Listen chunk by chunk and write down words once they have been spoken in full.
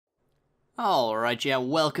Alright, yeah,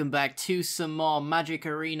 welcome back to some more Magic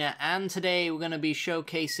Arena, and today we're going to be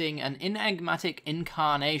showcasing an enigmatic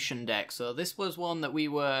Incarnation deck. So this was one that we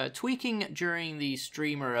were tweaking during the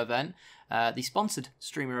streamer event, the sponsored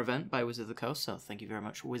streamer event by Wizards of the Coast, so thank you very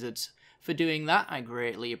much, Wizards, for doing that. I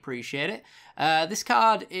greatly appreciate it. This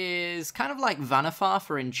card is kind of like Vannifar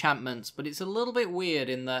for enchantments, but it's a little bit weird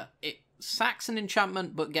in that it sacks an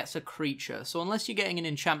enchantment but gets a creature. So unless you're getting an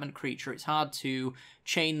enchantment creature, it's hard to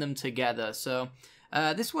chain them together. So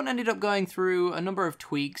this one ended up going through a number of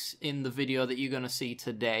tweaks in the video that you're going to see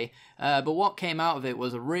today. But what came out of it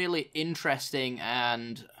was a really interesting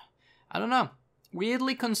and, I don't know,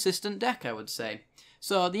 weirdly consistent deck, I would say.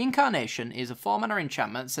 So the Incarnation is a 4-mana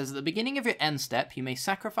enchantment that says at the beginning of your end step, you may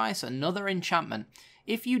sacrifice another enchantment.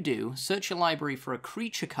 If you do, search your library for a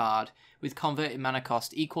creature card with converted mana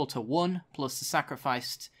cost equal to 1 plus the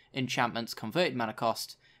sacrificed enchantment's converted mana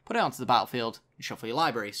cost, put it onto the battlefield and shuffle your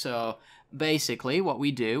library. So basically what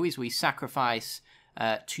we do is we sacrifice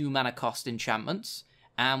 2 mana cost enchantments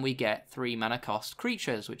and we get 3 mana cost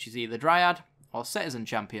creatures, which is either Dryad or Citizen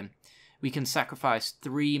Champion. We can sacrifice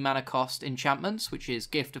 3 mana cost enchantments, which is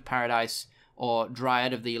Gift of Paradise or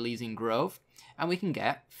Dryad of the Elysian Grove, and we can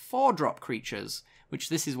get 4-drop creatures, which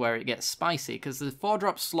this is where it gets spicy, because the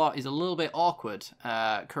 4-drop slot is a little bit awkward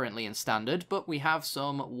currently in Standard, but we have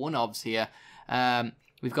some one-ofs here.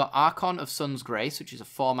 We've got Archon of Sun's Grace, which is a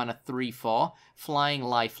 4-mana 3/4, flying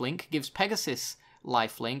lifelink, gives Pegasus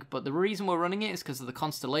lifelink, but the reason we're running it is because of the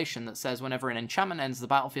constellation that says whenever an enchantment ends the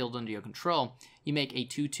battlefield under your control, you make a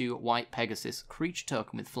 2/2 white Pegasus creature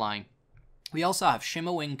token with flying. We also have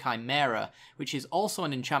Shimmerwing Chimera, which is also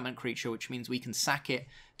an enchantment creature, which means we can sack it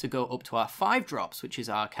to go up to our 5-drops, which is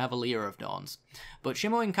our Cavalier of Dawns. But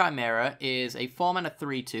Shimmerwing Chimera is a 4-mana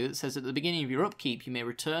 3/2 that says at the beginning of your upkeep, you may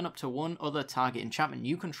return up to one other target enchantment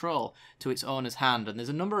you control to its owner's hand, and there's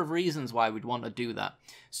a number of reasons why we'd want to do that.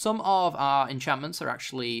 Some of our enchantments are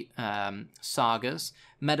actually sagas,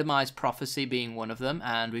 Metamized Prophecy being one of them,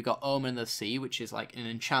 and we've got Omen of the Sea, which is like an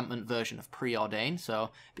enchantment version of Preordain,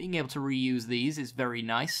 so being able to reuse these is very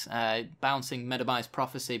nice. Bouncing Metamized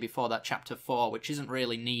Prophecy before that Chapter 4, which isn't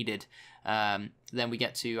really needed, then we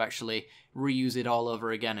get to actually reuse it all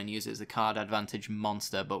over again and use it as a card advantage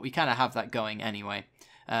monster, but we kind of have that going anyway.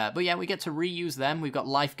 But yeah, we get to reuse them. We've got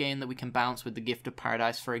life gain that we can bounce with the Gift of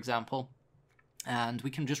Paradise, for example. And we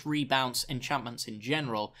can just rebounce enchantments in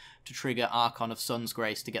general to trigger Archon of Sun's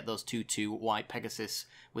Grace to get those 2/2 white Pegasus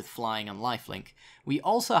with flying and lifelink. We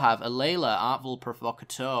also have Alayla, Artful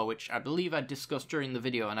Provocateur, which I believe I discussed during the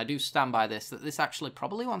video, and I do stand by this, that this actually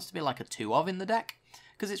probably wants to be like a 2-of in the deck,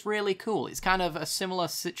 because it's really cool. It's kind of a similar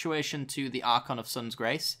situation to the Archon of Sun's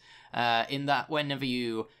Grace, in that whenever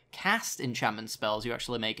you cast enchantment spells, you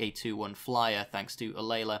actually make a 2/1 flyer, thanks to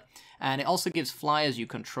Alayla. And it also gives flyers you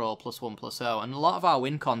control +1/+0, and a lot of our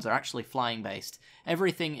win cons are actually flying based.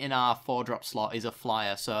 Everything in our 4-drop slot is a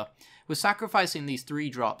flyer, so we're sacrificing these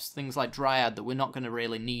 3-drops, things like Dryad that we're not going to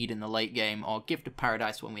really need in the late game, or Gift of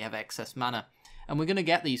Paradise when we have excess mana. And we're going to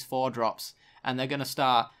get these 4-drops, and they're going to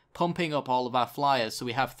start pumping up all of our flyers, so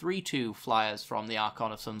we have 3/2 flyers from the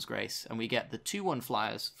Archon of Sun's Grace, and we get the 2/1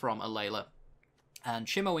 flyers from Alayla. And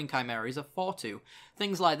Shimmerwing Chimera is a 4/2.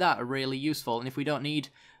 Things like that are really useful, and if we don't need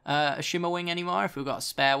a Shimmerwing anymore, if we've got a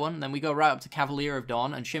spare one, then we go right up to Cavalier of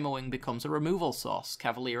Dawn, and Shimmerwing becomes a removal source.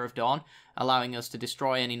 Cavalier of Dawn, allowing us to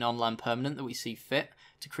destroy any non-land permanent that we see fit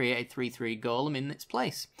to create a 3/3 golem in its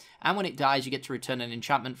place. And when it dies, you get to return an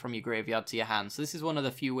enchantment from your graveyard to your hand. So this is one of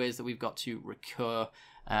the few ways that we've got to recur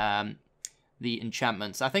the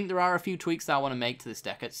enchantments. I think there are a few tweaks that I want to make to this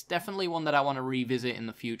deck. It's definitely one that I want to revisit in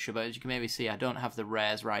the future, but as you can maybe see, I don't have the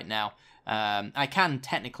rares right now. I can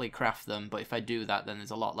technically craft them, but if I do that, then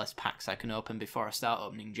there's a lot less packs I can open before I start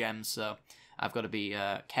opening gems, so I've got to be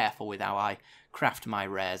careful with how I craft my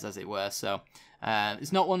rares, as it were. So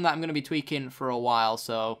it's not one that I'm going to be tweaking for a while,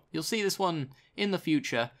 so you'll see this one in the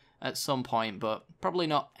future at some point, but probably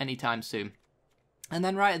not anytime soon. And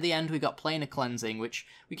then right at the end, we got Planar Cleansing, which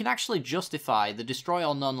we can actually justify the destroy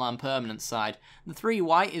all non-land permanent side. The 3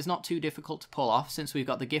 white is not too difficult to pull off, since we've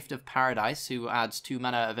got the Gift of Paradise, who adds 2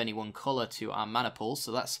 mana of any one colour to our mana pool,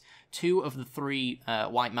 so that's 2 of the 3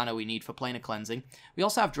 white mana we need for Planar Cleansing. We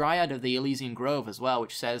also have Dryad of the Elysian Grove as well,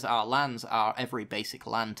 which says our lands are every basic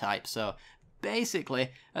land type, so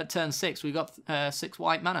basically, at turn 6, we've got 6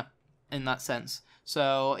 white mana in that sense.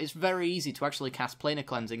 So it's very easy to actually cast Planar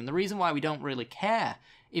Cleansing, and the reason why we don't really care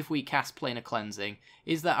if we cast Planar Cleansing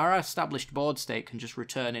is that our established board state can just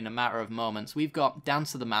return in a matter of moments. We've got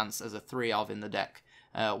Dance of the Manse as a 3-of in the deck.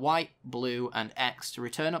 White, blue, and X to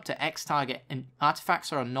return up to X target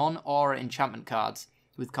artifacts or non-aura enchantment cards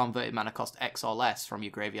with converted mana cost X or less from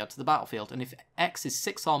your graveyard to the battlefield. And if X is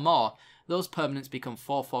 6 or more, those permanents become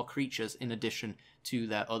 4/4 creatures in addition to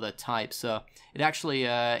their other types. So it actually,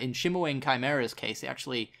 in Shimmerwing Chimera's case, it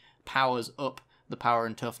actually powers up the power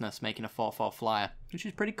and toughness, making a 4/4 flyer, which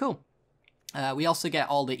is pretty cool. We also get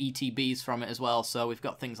all the ETBs from it as well, so we've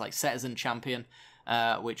got things like Citizen Champion,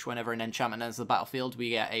 which whenever an enchantment enters the battlefield,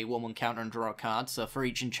 we get a 1/1 counter and draw a card. So for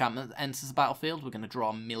each enchantment that enters the battlefield, we're going to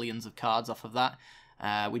draw millions of cards off of that.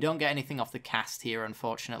 We don't get anything off the cast here,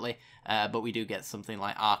 unfortunately, but we do get something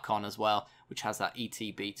like Archon as well, which has that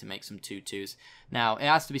ETB to make some 2/2s. Now, it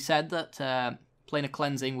has to be said that Planar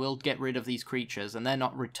Cleansing will get rid of these creatures, and they're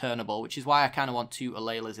not returnable, which is why I kind of want 2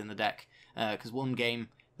 Alaylas in the deck, because one game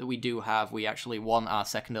that we do have, we actually want our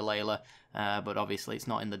second Alayla, but obviously it's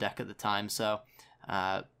not in the deck at the time, so,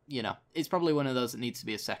 you know, it's probably one of those that needs to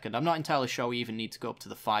be a second. I'm not entirely sure we even need to go up to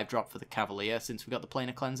the 5-drop for the Cavalier, since we've got the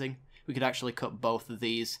Planar Cleansing. We could actually cut both of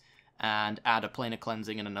these and add a Planar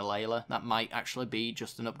Cleansing and an Alayla. That might actually be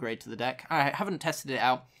just an upgrade to the deck. I haven't tested it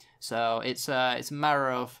out, so it's a matter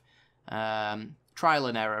of trial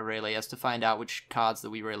and error, really, as to find out which cards that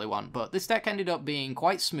we really want. But this deck ended up being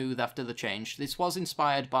quite smooth after the change. This was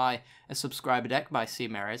inspired by a subscriber deck by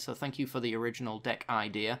Mary, so thank you for the original deck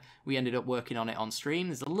idea. We ended up working on it on stream.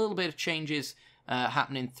 There's a little bit of changes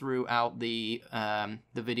happening throughout the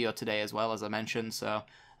video today as well, as I mentioned, so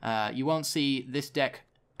you won't see this deck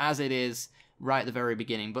as it is right at the very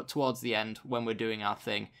beginning, but towards the end, when we're doing our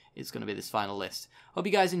thing, it's going to be this final list. Hope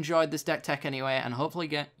you guys enjoyed this deck tech anyway, and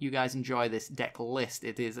hopefully you guys enjoy this deck list.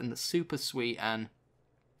 It is a super sweet and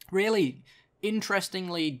really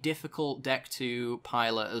interestingly difficult deck to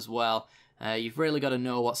pilot as well. You've really got to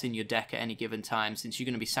know what's in your deck at any given time, since you're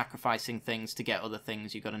going to be sacrificing things to get other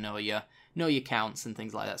things. You've got to know your counts and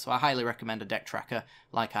things like that. So I highly recommend a deck tracker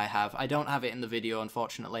like I have. I don't have it in the video,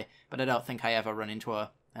 unfortunately, but I don't think I ever run into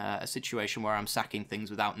a situation where I'm sacking things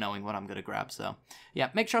without knowing what I'm going to grab. So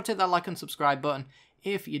yeah, make sure to hit that like and subscribe button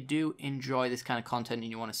if you do enjoy this kind of content and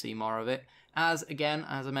you want to see more of it. As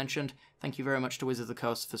I mentioned, thank you very much to Wizards of the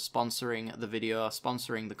Coast for sponsoring the video,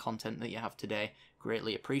 sponsoring the content that you have today.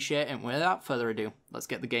 Greatly appreciate it. And without further ado, let's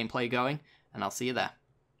get the gameplay going, and I'll see you there.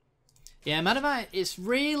 Yeah, Madamite,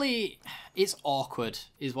 it's awkward,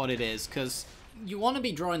 is what it is, because you want to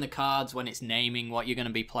be drawing the cards when it's naming what you're going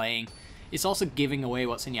to be playing. It's also giving away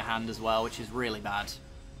what's in your hand as well, which is really bad.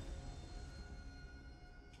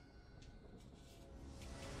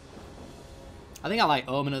 I think I like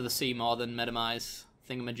Omen of the Sea more than Metamize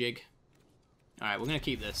Thingamajig. Alright, we're going to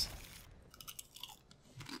keep this.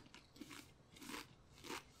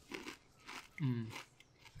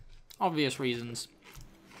 Obvious reasons.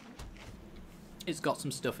 It's got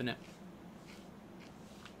some stuff in it.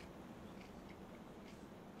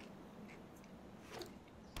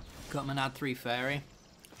 Got an add 3 fairy.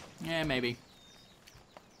 Yeah, maybe.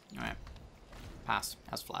 Alright. Pass.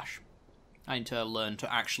 Has flash. I need to learn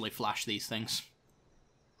to actually flash these things.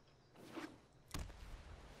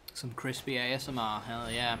 Some crispy ASMR. Hell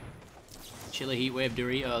yeah. Chili Heatwave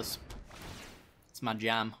Doritos. It's my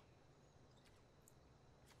jam.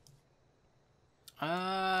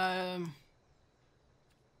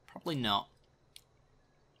 Probably not.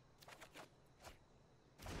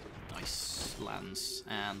 Nice. Lands.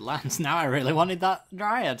 And lands. Now I really wanted that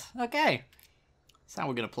Dryad. Okay. That's how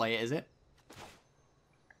we're going to play it, is it?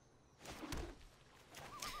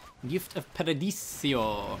 Gift of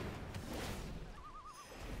Paradiso.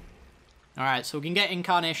 Alright, so we can get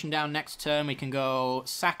Incarnation down next turn. We can go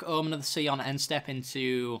sack Omen of the Sea on end step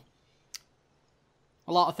into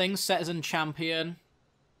a lot of things. Citizen Champion.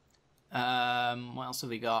 What else have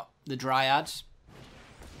we got? The Dryad.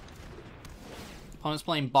 Opponent's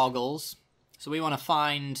playing Boggles. So we want to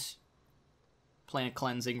find Planar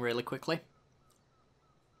Cleansing really quickly.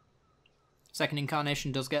 Second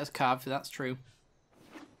Incarnation does get us a card, if that's true.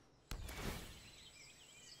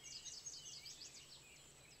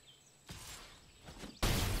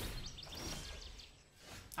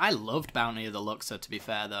 I loved Bounty of the Luxor, to be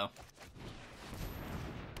fair, though.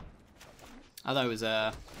 I thought it was,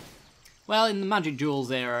 well, in the Magic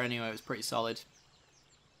Jewels era, anyway, it was pretty solid.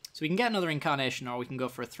 So we can get another Incarnation, or we can go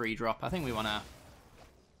for a 3-drop. I think we want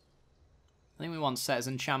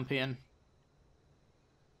Citizen Champion.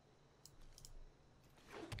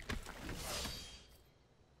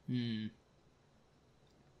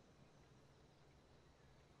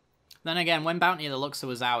 Then again, when Bounty of the Luxor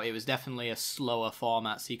was out, it was definitely a slower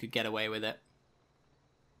format, so you could get away with it.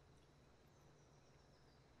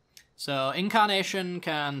 So Incarnation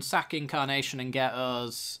can sack Incarnation and get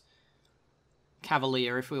us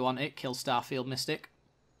Cavalier if we want it. Kill Starfield Mystic.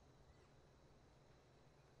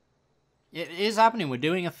 It is happening. We're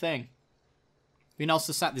doing a thing. We can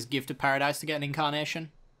also sack this Gift of Paradise to get an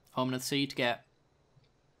Incarnation. Omen of the Sea to get...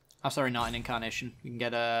 Oh, sorry, not an Incarnation. We can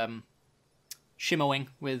get Shimmerwing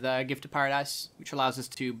with Gift of Paradise, which allows us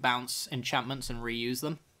to bounce enchantments and reuse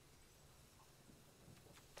them.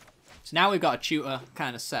 So now we've got a tutor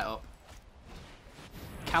kind of set up.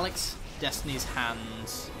 Calyx, Destiny's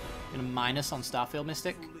Hands. I'm going to minus on Starfield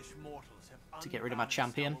Mystic to get rid of my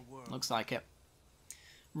champion. Looks like it.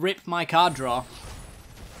 Rip my card draw.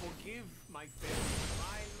 Forgive my failure.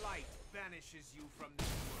 My light banishes you from this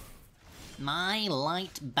world. My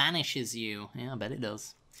light banishes you. Yeah, I bet it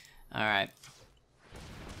does. Alright.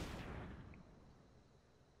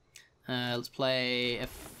 Let's play a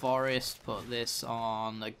forest. Put this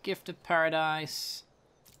on the Gift of Paradise.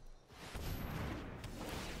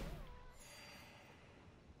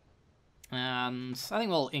 And I think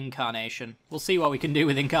we'll Incarnation. We'll see what we can do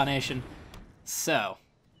with Incarnation. So,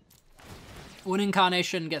 one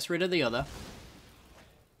Incarnation gets rid of the other.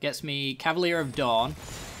 Gets me Cavalier of Dawn,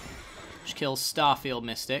 which kills Starfield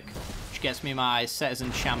Mystic, which gets me my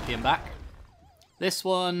Citizen Champion back. This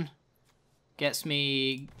one gets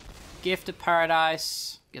me Gift of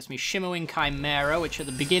Paradise, gets me Shimmerwing Chimera, which at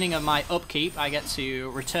the beginning of my upkeep, I get to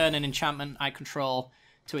return an enchantment I control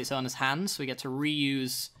to its owner's hand, so we get to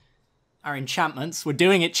reuse our enchantments. We're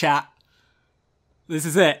doing it, chat. This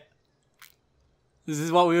is it. This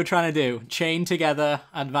is what we were trying to do. Chain together,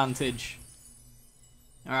 advantage.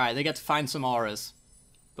 Alright, they get to find some auras.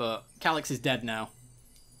 But Calyx is dead now.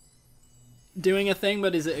 Doing a thing,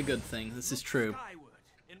 but is it a good thing? This is true.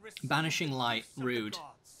 Banishing Light, rude.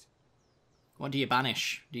 What do you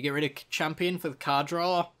banish? Do you get rid of Champion for the card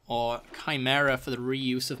draw? Or Chimera for the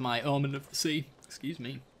reuse of my Omen of the Sea? Excuse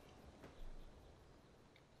me.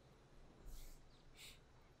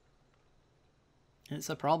 It's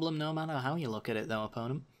a problem no matter how you look at it though,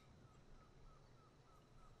 opponent.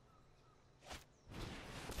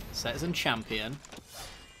 Citizen Champion.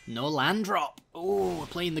 No land drop. Oh, we're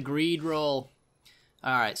playing the greed roll.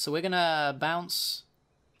 Alright, so we're gonna bounce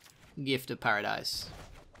Gift of Paradise.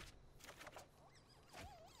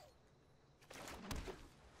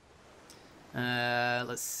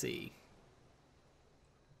 Let's see.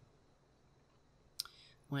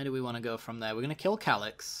 Where do we want to go from there? We're gonna kill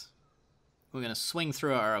Calyx. We're going to swing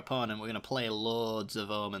through our opponent. We're going to play loads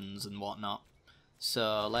of omens and whatnot.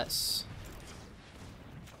 So let's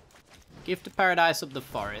Gift of Paradise up the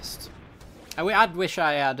forest. I'd wish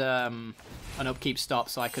I had an upkeep stop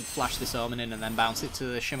so I could flash this omen in and then bounce it to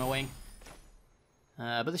the Shimmerwing.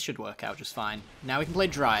 But this should work out just fine. Now we can play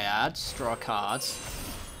Dryads, draw cards.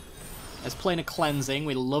 Let's play a Cleansing.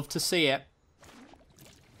 We love to see it.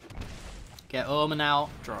 Get omen out,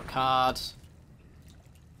 draw a card.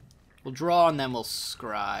 We'll draw and then we'll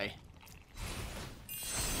scry.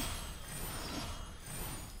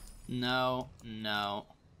 No, no.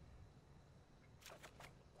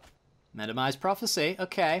 Metamize Prophecy,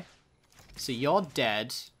 okay. So you're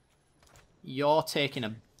dead. You're taking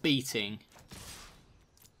a beating.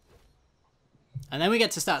 And then we get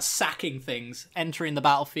to start sacking things. Entering the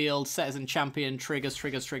battlefield, Citizen Champion, triggers,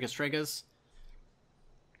 triggers, triggers, triggers.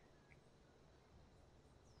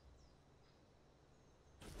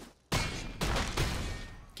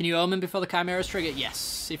 Can you omen before the Chimera's trigger?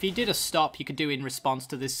 Yes. If you did a stop, you could do in response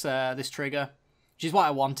to this this trigger, which is what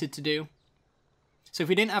I wanted to do. So if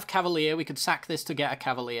we didn't have Cavalier, we could sack this to get a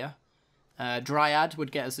Cavalier. Dryad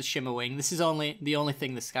would get us the Shimmerwing. This is the only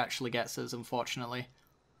thing this actually gets us, unfortunately.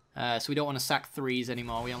 So we don't want to sack 3s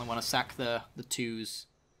anymore. We only want to sack the 2s.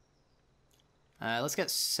 Let's get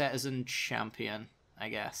Citizen Champion, I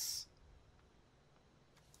guess.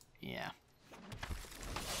 Yeah.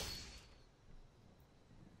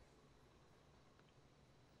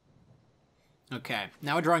 Okay,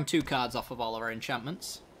 now we're drawing 2 cards off of all of our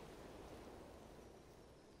enchantments.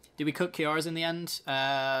 Did we cut Kiara's in the end?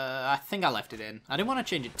 I think I left it in. I didn't want to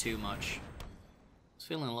change it too much. I was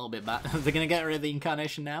feeling a little bit bad. Are they going to get rid of the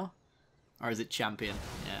Incarnation now? Or is it Champion?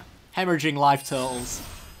 Yeah. Hemorrhaging life totals.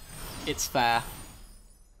 It's fair.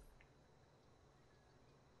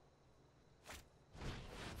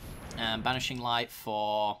 Banishing Light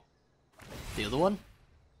for the other one.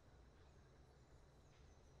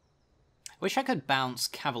 Wish I could bounce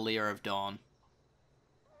Cavalier of Dawn.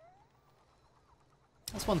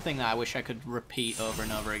 That's one thing that I wish I could repeat over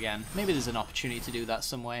and over again. Maybe there's an opportunity to do that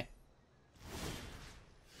some way.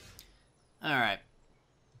 Alright.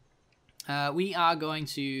 We are going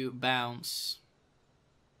to bounce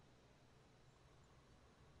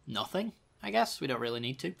nothing, I guess. We don't really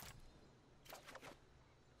need to.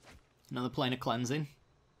 Another Plane of Cleansing.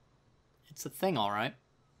 It's a thing, alright.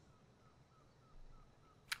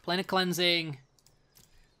 Planar Cleansing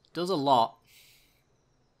does a lot.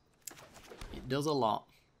 It does a lot.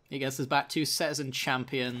 It gets us back 2 Citizen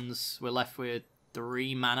Champions. We're left with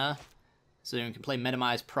 3 mana. So we can play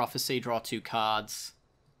Minimize Prophecy, draw 2 cards.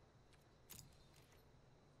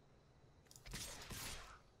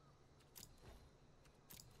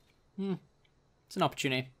 It's an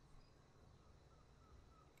opportunity.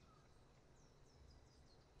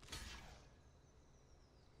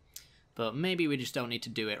 But maybe we just don't need to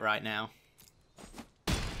do it right now.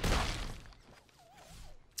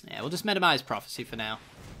 Yeah, we'll just Minimize Prophecy for now.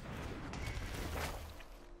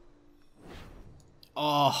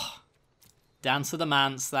 Oh, Dance of the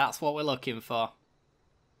Mance, that's what we're looking for.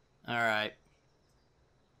 Alright.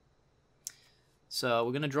 So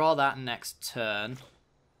we're going to draw that next turn.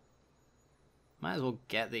 Might as well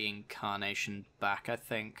get the Incarnation back, I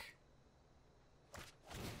think.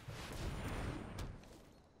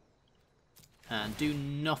 And do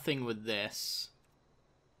nothing with this.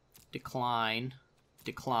 Decline.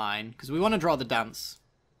 Decline. Because we want to draw the dance.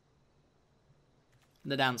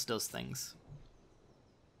 The dance does things.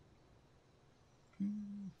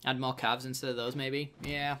 Add more calves instead of those, maybe?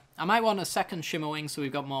 Yeah. I might want a second Shimmerwing so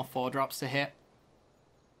we've got more 4-drops to hit.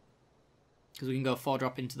 Because we can go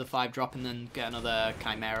 4-drop into the 5-drop and then get another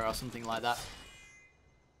Chimera or something like that.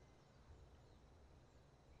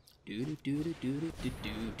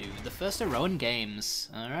 The first Heroin games.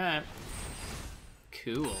 Alright.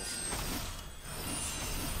 Cool.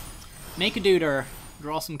 Make a Duder.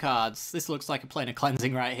 Draw some cards. This looks like a Planar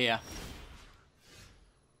Cleansing right here.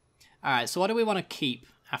 Alright, so what do we want to keep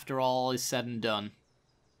after all is said and done?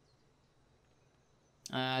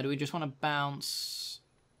 Do we just want to bounce?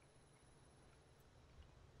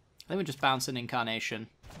 I think we just bounce an Incarnation.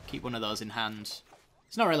 Keep one of those in hand.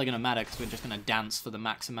 It's not really going to matter because we're just going to dance for the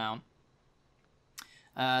max amount.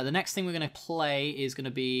 The next thing we're going to play is going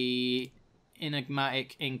to be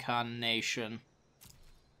Enigmatic Incarnation.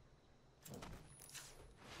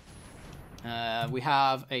 We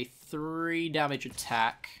have a 3 damage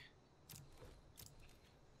attack.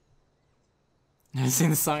 Have you seen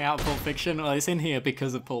the song out of Pulp Fiction? Well, it's in here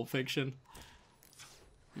because of Pulp Fiction.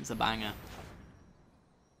 It's a banger.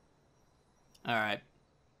 Alright.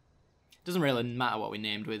 Doesn't really matter what we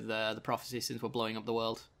named with the prophecy since we're blowing up the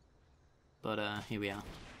world. But here we are.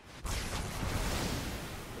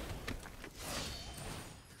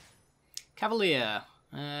 Cavalier,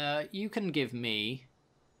 you can give me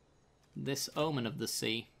this Omen of the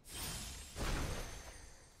Sea.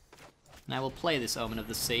 And I will play this Omen of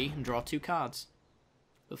the Sea and draw 2 cards.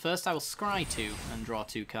 But first I will scry 2 and draw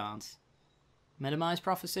 2 cards. Minimize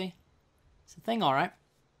Prophecy? It's a thing, alright.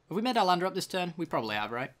 Have we made our land drop this turn? We probably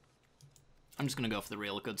have, right? I'm just going to go for the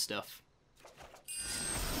real good stuff.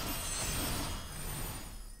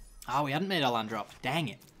 Oh, we hadn't made our land drop. Dang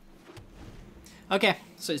it. Okay,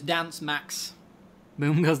 so it's Dance, Max.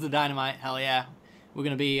 Boom goes the dynamite. Hell yeah. We're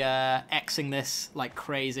going to be Xing this like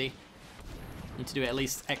crazy. Need to do it at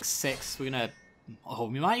least X6. We're going to... Oh,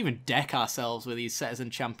 we might even deck ourselves with these Citizen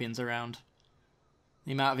Champions around.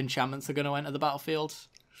 The amount of enchantments are going to enter the battlefield.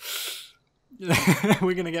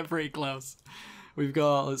 We're going to get pretty close. We've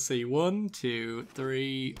got, let's see, 1, 2,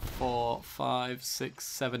 3, 4, 5, 6,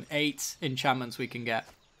 7, 8 enchantments we can get.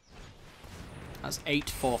 That's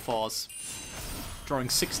 8 4/4s. Drawing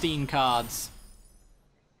 16 cards.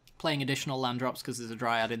 Playing additional land drops because there's a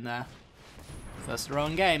Dryad in there. First of our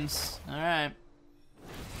own games. Alright.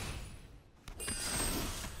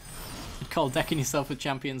 I'd call decking yourself with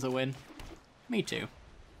champions a win. Me too.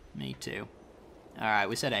 Me too. Alright,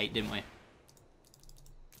 we said 8, didn't we?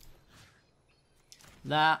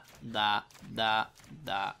 That.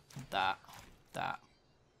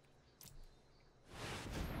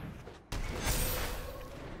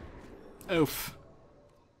 Oof.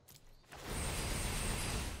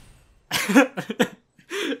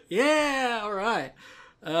 Yeah, alright.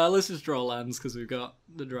 Let's just draw lands because we've got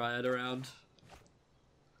the Dryad around.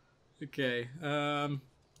 Okay, yeah,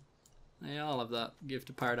 I'll have that Gift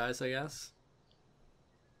of Paradise, I guess.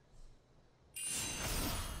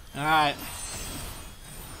 Alright.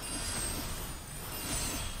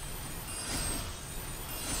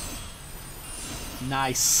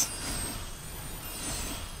 Nice.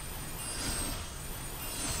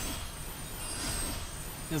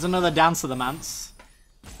 There's another Dance of the Mance.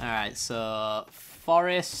 Alright, so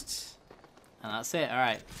Forest. And that's it.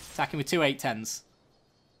 Alright. Attacking with 2 8/10s.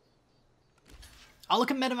 Oh,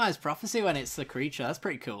 look at Minimize Prophecy when it's the creature. That's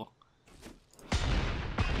pretty cool.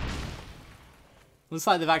 Looks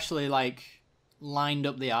like they've actually, like, lined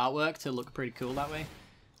up the artwork to look pretty cool that way.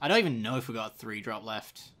 I don't even know if we got a 3-drop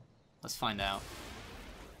left. Let's find out.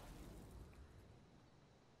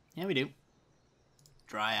 Yeah, we do.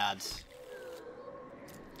 Dryads.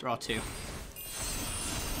 Draw 2.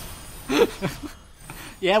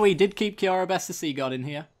 Yeah, we did keep Kiora the Sea God in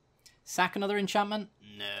here. Sack another enchantment?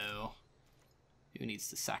 No. Who needs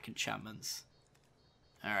to sack enchantments?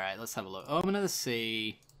 Alright, let's have a look. Omen of the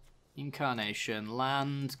Sea. Incarnation.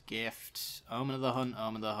 Land. Gift. Omen of the Hunt.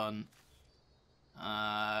 Omen of the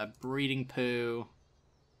Hunt. Breeding Poo.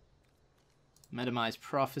 Metamized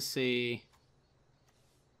Prophecy.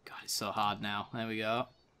 God, it's so hard now. There we go.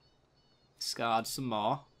 Discard some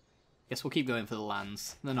more. Guess we'll keep going for the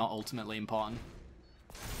lands. They're not ultimately important.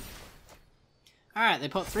 Alright, they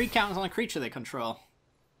put 3 counters on a creature they control.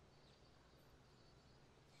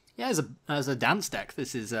 Yeah, as a dance deck,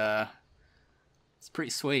 this is it's pretty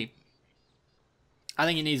sweet. I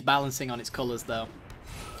think it needs balancing on its colours though.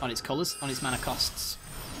 On its mana costs.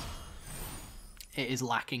 It is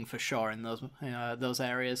lacking for sure in those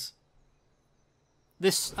areas.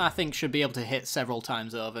 This, I think, should be able to hit several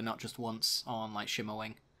times over, not just once on like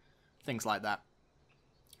Shimmerwing. Things like that.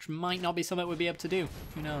 Which might not be something we'll be able to do.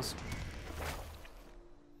 Who knows?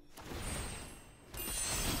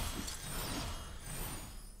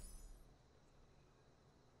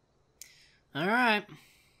 Alright.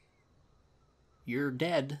 You're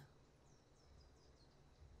dead.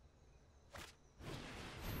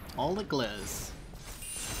 All that glitters.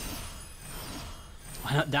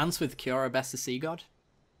 Why not dance with Kiora the Sea God?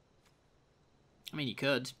 I mean, you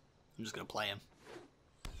could. I'm just going to play him.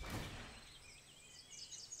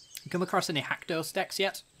 You come across any Hackdos decks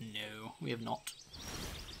yet? No, we have not.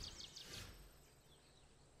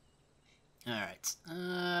 Alright.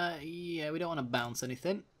 Yeah, we don't want to bounce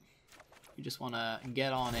anything. We just want to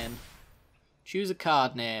get on in. Choose a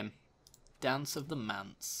card name. Dance of the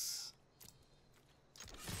Manse.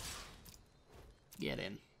 Get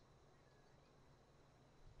in.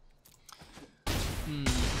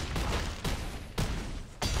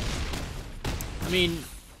 I mean,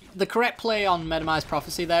 the correct play on Metamized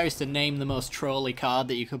Prophecy there is to name the most trolly card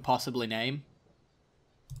that you could possibly name.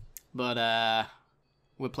 But,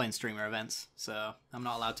 we're playing streamer events, so I'm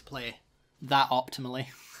not allowed to play that optimally.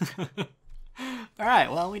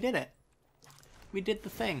 Alright, well, we did it. We did the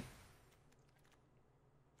thing.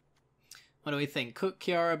 What do we think? Cook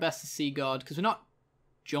Kiora, Best of Sea God, because we're not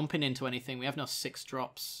jumping into anything. We have no 6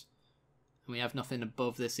 drops. And we have nothing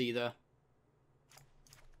above this either.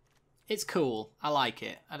 It's cool. I like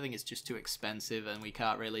it. I think it's just too expensive and we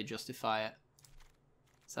can't really justify it.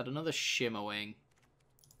 Let's add another Shimmerwing.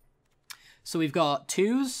 So we've got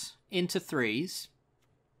 2s into 3s.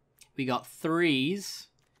 We got 3s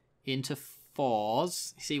into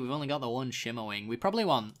 4s. See, we've only got the 1 Shimmerwing. We probably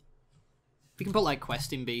want... We can put like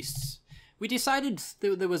Questing Beasts. We decided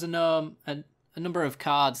that there was a number of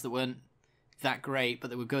cards that weren't that great, but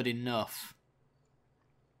they were good enough.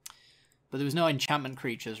 But there was no enchantment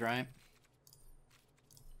creatures, right?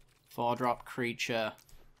 4-drop creature.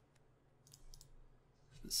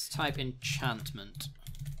 Let's type enchantment.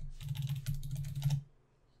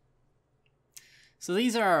 So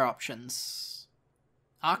these are our options.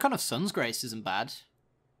 Archon of Sun's Grace isn't bad.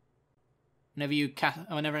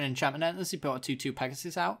 Whenever an enchantment enters, you put a 2/2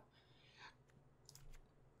 Pegasus out.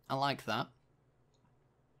 I like that.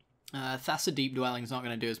 Thassa Deep Dwelling's not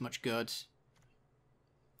going to do as much good.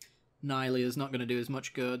 Nylea's not going to do as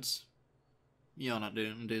much good. You're not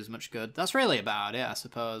going to do as much good. That's really about it, I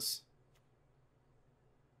suppose.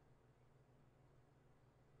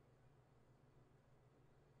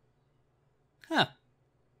 Huh.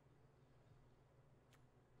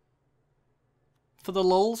 For the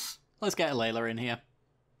lulz, let's get a Layla in here.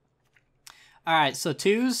 Alright, so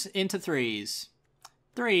 2s into 3s.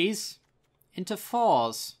 3s into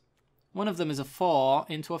 4s. One of them is a 4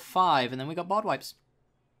 into a 5, and then we got board wipes.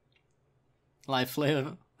 Live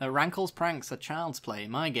flavor. Rankle's pranks are child's play.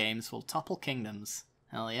 My games will topple kingdoms.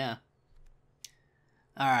 Hell yeah.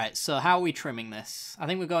 Alright, so how are we trimming this? I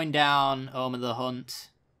think we're going down Omen of the Hunt.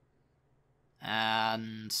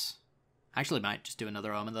 And... actually might just do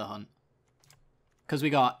another Omen of the Hunt. Because we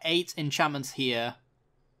got 8 enchantments here.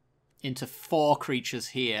 Into 4 creatures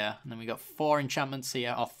here. And then we got 4 enchantments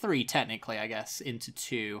here. Or 3 technically, I guess. Into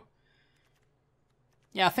 2.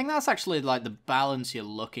 Yeah, I think that's actually like the balance you're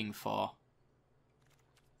looking for.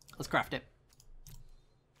 Let's craft it.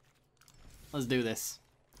 Let's do this.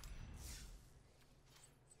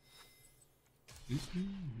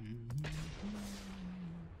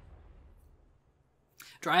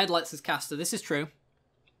 Dryad lets us cast her. This is true.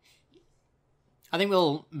 I think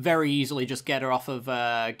we'll very easily just get her off of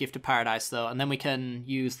Gift of Paradise, though, and then we can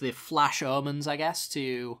use the Flash Omens, I guess,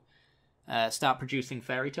 to start producing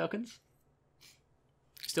fairy tokens.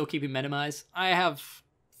 Still keeping Minimize. I have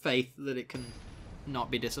faith that it can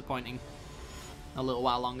not be disappointing a little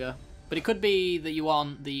while longer. But it could be that you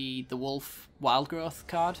want the Wolf Wild Growth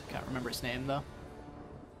card. Can't remember its name though.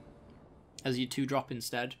 As your 2-drop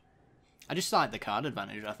instead. I just like the card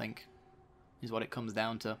advantage, I think, is what it comes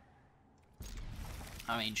down to.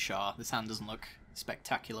 I mean, sure, this hand doesn't look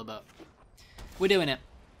spectacular, but we're doing it.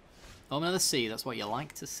 Omen of the Sea, that's what you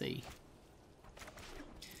like to see.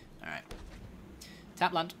 Alright.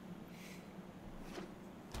 Tap land.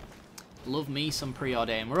 Love me some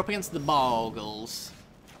Preordain. We're up against the Bogles.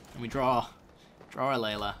 And we draw a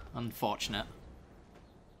Layla. Unfortunate.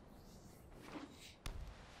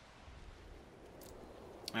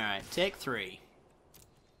 Alright, take 3.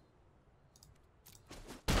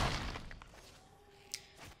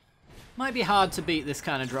 Might be hard to beat this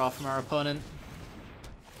kind of draw from our opponent.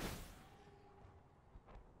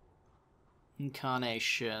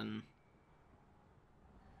 Incarnation.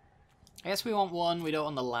 I guess we want 1, we don't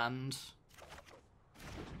want the land.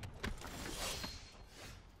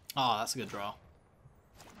 Oh, that's a good draw.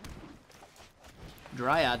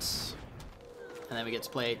 Dryads. And then we get to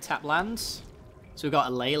play tap lands. So we've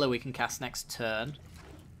got a Layla we can cast next turn.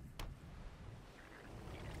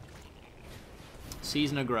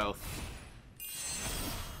 Season of Growth.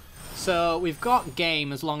 So we've got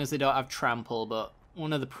game as long as they don't have trample, but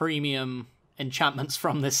one of the premium enchantments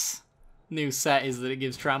from this new set is that it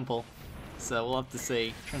gives trample. So we'll have to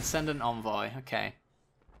see. Transcendent Envoy, okay.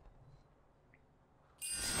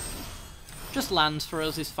 Just lands for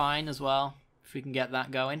us is fine as well, if we can get that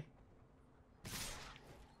going.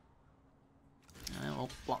 And we'll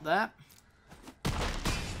block that.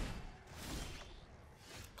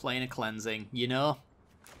 Playing a Cleansing, you know,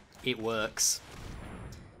 it works.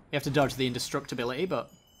 You have to dodge the indestructibility,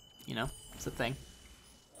 but, you know, it's a thing.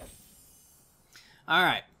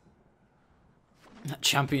 Alright. That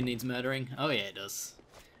champion needs murdering. Oh yeah, it does.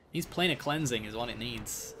 Needs Planar Cleansing is what it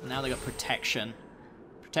needs. And now they got Protection.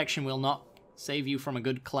 Protection will not save you from a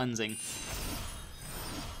good cleansing.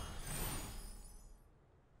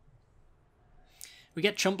 We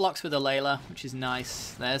get chump blocks with a Layla, which is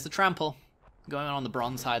nice. There's the trample. Going on the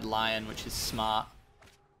Bronze-Hide Lion, which is smart.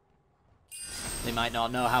 They might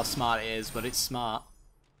not know how smart it is, but it's smart.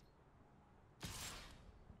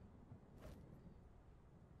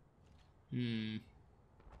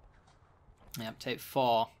 Yep, take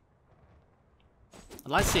 4.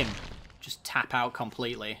 I'd like to see him just tap out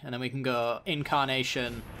completely, and then we can go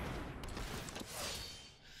Incarnation.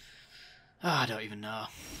 Oh, I don't even know.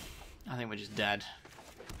 I think we're just dead.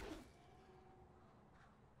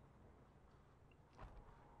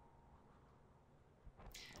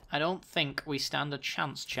 I don't think we stand a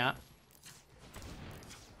chance, chat.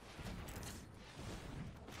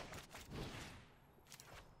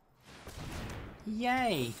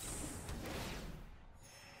 Yay!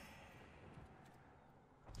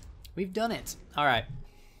 We've done it. Alright.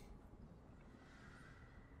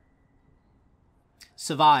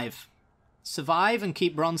 Survive. Survive and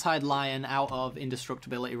keep Bronze-Hide Lion out of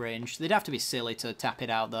indestructibility range. They'd have to be silly to tap it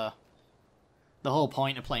out, though. The whole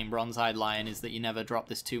point of playing Bronze-Hide Lion is that you never drop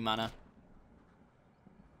this 2 mana.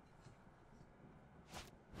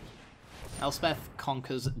 Elspeth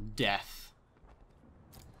conquers death.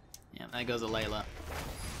 Yeah, there goes a Layla.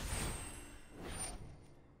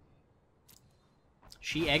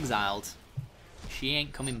 She exiled. She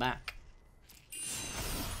ain't coming back.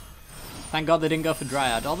 Thank God they didn't go for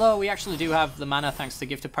Dryad. Although we actually do have the mana thanks to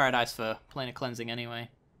Gift of Paradise for Planar Cleansing anyway.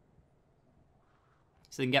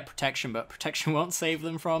 So they can get protection, but protection won't save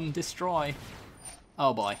them from destroy.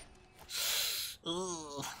 Oh boy.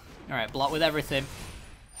 Alright, block with everything.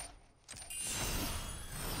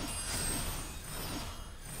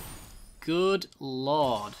 Good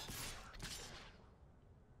lord.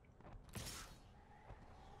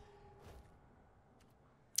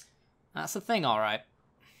 That's the thing, alright.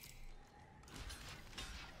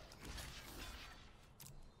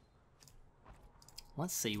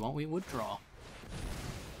 Let's see what we would draw.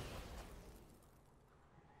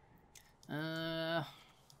 I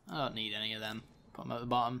don't need any of them. Put them at the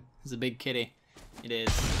bottom. It's a big kitty. It is.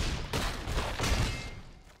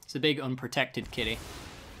 It's a big unprotected kitty.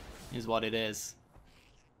 Is what it is.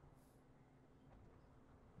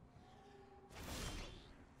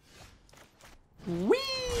 Whee!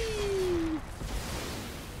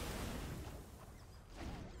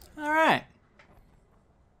 Alright.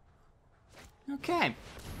 Okay.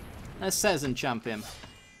 Let's Citizen Champion.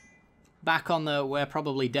 Back on the we're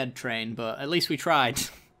probably dead train, but at least we tried.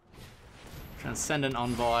 Transcendent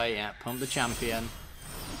Envoy, yeah, pump the champion.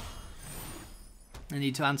 I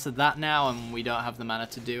need to answer that now, and we don't have the mana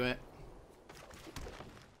to do it.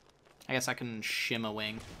 I guess I can Shimmer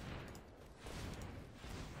Wing.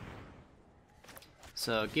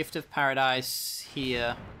 So, Gift of Paradise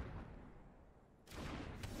here.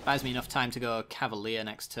 Buys me enough time to go Cavalier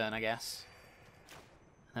next turn, I guess.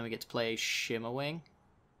 And then we get to play Shimmer Wing.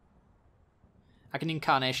 I can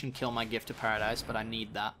Incarnation kill my Gift of Paradise, but I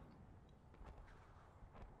need that.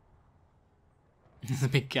 He's a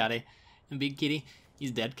big caddy. A big kitty.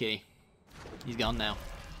 He's dead kitty. He's gone now.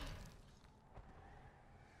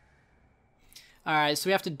 Alright, so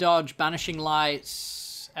we have to dodge Banishing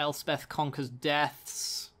Lights, Elspeth Conquers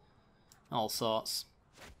Deaths, all sorts.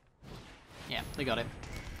 Yeah, they got it.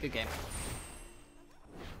 Good game.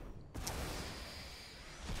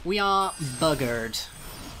 We are buggered.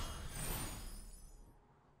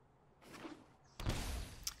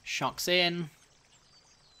 Shocks in.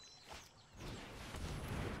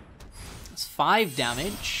 That's 5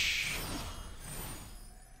 damage.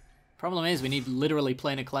 Problem is, we need literally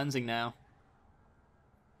Planar Cleansing now.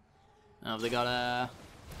 Oh, they got a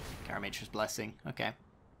Karamatr's Blessing. Okay.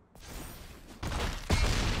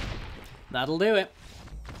 That'll do it.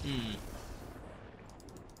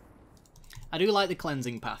 I do like the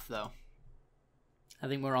cleansing path, though. I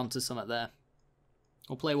think we're onto something there.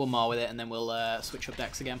 We'll play one more with it, and then we'll switch up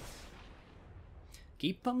decks again.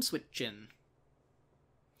 Keep them switching.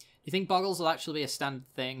 Do you think Boggles will actually be a standard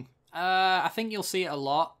thing? I think you'll see it a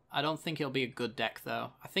lot. I don't think it'll be a good deck,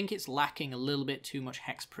 though. I think it's lacking a little bit too much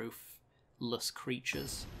hexproof-less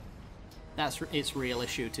creatures. That's its real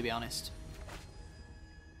issue, to be honest.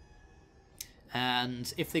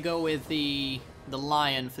 And if they go with the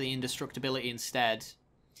Lion for the indestructibility instead,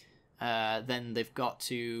 then they've got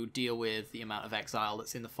to deal with the amount of exile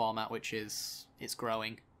that's in the format, which is it's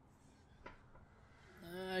growing.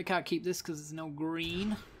 I can't keep this because there's no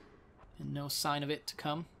green and no sign of it to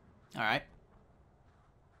come. Alright.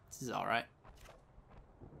 This is alright.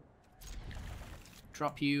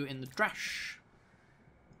 Drop you in the trash.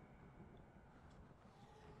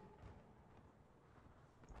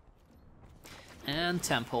 And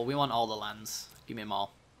Temple. We want all the lands. Give me them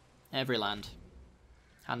all. Every land.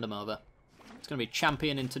 Hand them over. It's going to be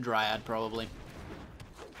Champion into Dryad, probably.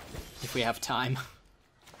 If we have time.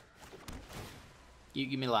 You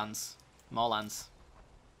give me lands. More lands.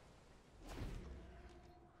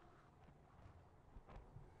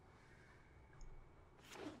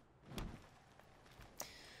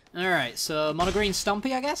 Alright, so Mono Green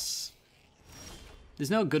Stompy, I guess?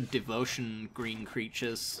 There's no good Devotion green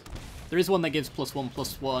creatures. There is one that gives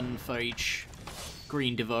 +1/+1 for each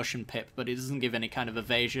green Devotion pip, but it doesn't give any kind of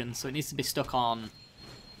evasion, so it needs to be stuck on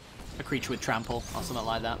a creature with Trample or something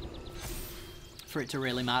like that for it to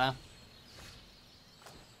really matter.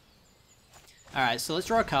 Alright, so let's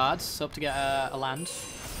draw a card. So hope to get a land.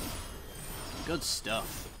 Good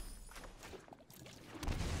stuff.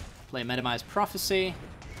 Play Metamized Prophecy.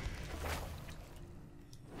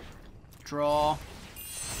 Draw.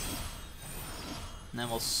 And then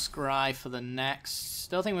we'll scry for the next.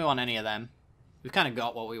 Don't think we want any of them. We've kind of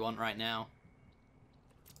got what we want right now.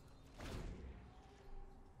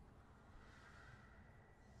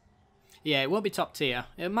 Yeah, it will be top tier.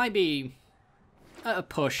 It might be at a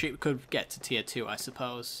push. It could get to tier 2, I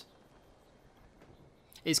suppose.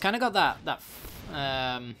 It's kind of got that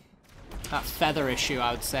feather issue,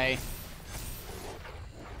 I would say.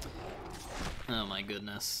 Oh my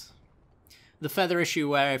goodness. The feather issue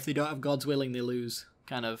where if they don't have God's Willing, they lose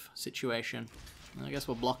kind of situation. I guess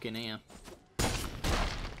we're blocking here.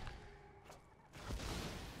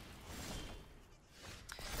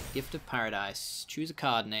 Gift of Paradise. Choose a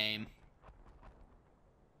card name.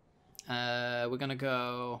 We're going to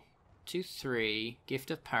go 2/3.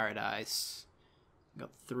 Gift of Paradise.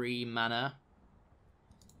 Got 3 mana.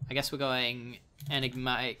 I guess we're going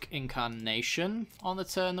Enigmatic Incarnation on the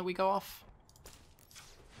turn that we go off.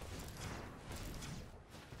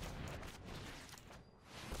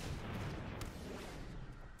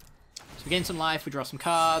 So we gain some life, we draw some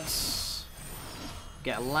cards,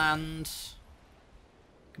 get a land,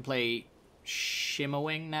 can play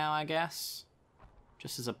Shimmerwing now, I guess,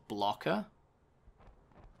 just as a blocker.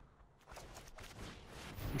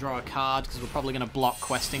 Draw a card, because we're probably going to block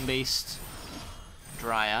Questing Beast.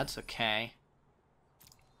 Dryads, okay.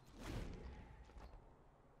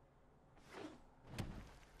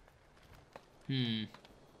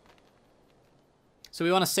 So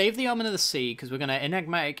we want to save the Omen of the Sea, because we're going to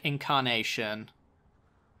Enigmatic Incarnation.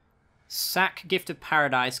 Sack Gift of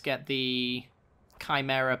Paradise, get the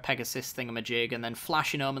Chimera Pegasus thingamajig, and then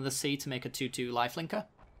flash in Omen of the Sea to make a 2/2 lifelinker.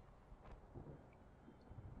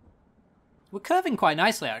 We're curving quite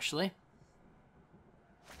nicely, actually.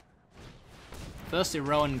 First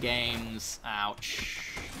Rowan Games.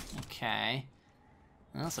 Ouch. Okay.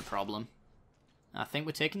 That's a problem. I think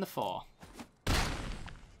we're taking the 4.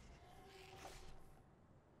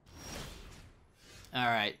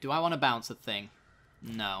 Alright, do I want to bounce a thing?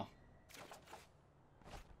 No.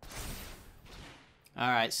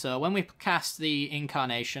 Alright, so when we cast the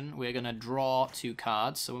Incarnation, we're going to draw 2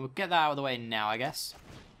 cards. So we'll get that out of the way now, I guess.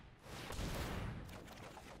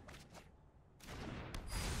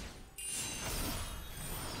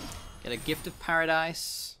 Get a Gift of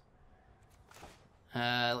Paradise.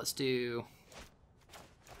 Let's do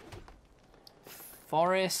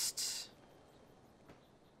Forest.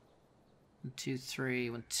 1, 2, 3,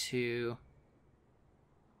 1, 2.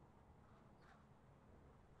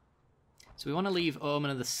 So we want to leave Omen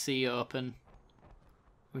of the Sea open.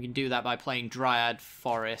 We can do that by playing Dryad,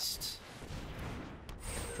 Forest.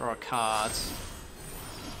 Draw a card.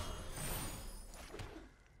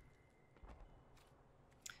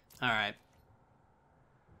 Alright.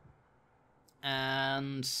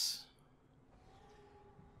 And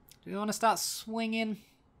do we want to start swinging?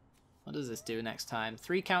 What does this do next time?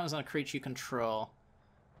 3 counters on a creature you control.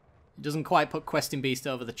 It doesn't quite put Questing Beast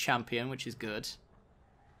over the champion, which is good.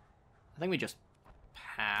 I think we just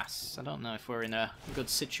pass. I don't know if we're in a good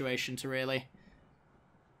situation to really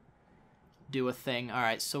do a thing.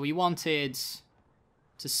 Alright, so we wanted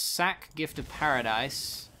to sack Gift of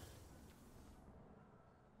Paradise.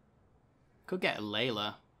 Could get a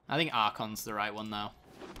Layla. I think Archon's the right one, though.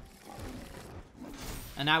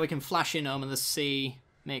 And now we can flash in Omen of the Sea,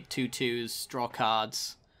 make 2/2s, draw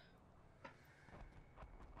cards.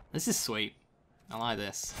 This is sweet. I like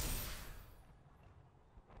this.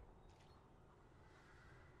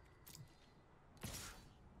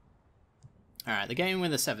 Alright, the game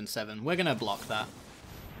with a 7/7. We're going to block that.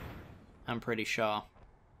 I'm pretty sure.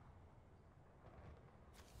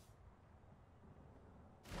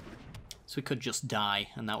 So we could just die,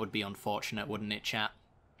 and that would be unfortunate, wouldn't it, chat?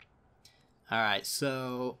 Alright,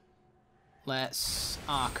 so let's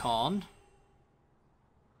Archon.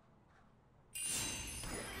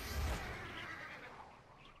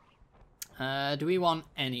 Do we want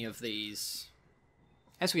any of these?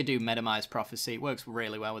 I guess we could do Metamize Prophecy. It works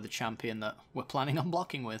really well with the champion that we're planning on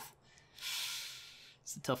blocking with.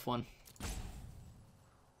 It's a tough one.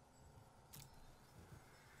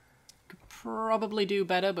 Could probably do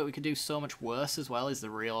better, but we could do so much worse as well, is the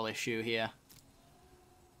real issue here.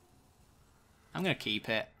 I'm going to keep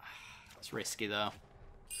it. It's risky, though.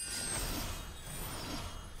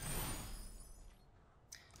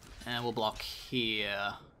 And we'll block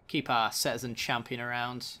here. Keep our Citizen Champion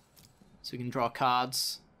around so we can draw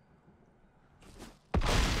cards.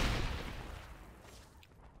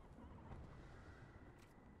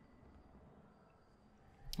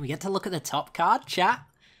 We get to look at the top card, chat.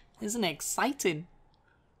 Isn't it exciting?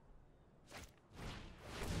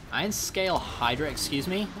 Iron Scale Hydra, excuse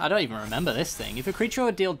me? I don't even remember this thing. If a creature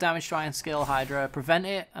would deal damage to Iron Scale Hydra, prevent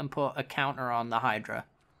it and put a counter on the Hydra.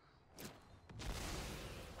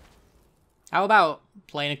 How about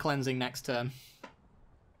playing a Cleansing next turn?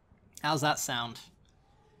 How's that sound?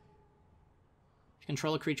 If you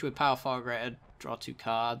control a creature with power 4 or greater, draw 2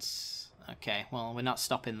 cards. Okay, well, we're not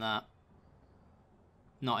stopping that.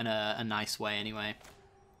 Not in a nice way, anyway.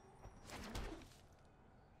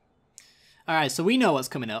 Alright, so we know what's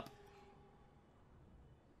coming up.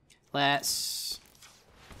 Let's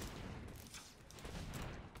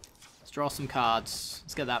draw some cards.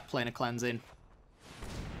 Let's get that Planar Cleansing.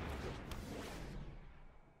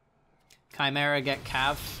 Chimera, get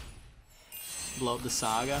Cav. Blow up the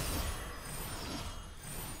Saga.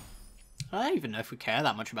 I don't even know if we care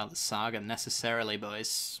that much about the Saga necessarily, but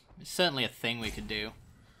it's certainly a thing we could do.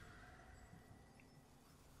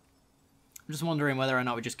 I'm just wondering whether or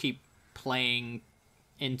not we just keep playing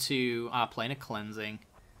into our Planar Cleansing.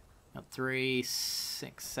 Got 3,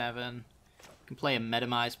 6, 7. We can play a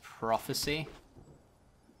Metamize Prophecy.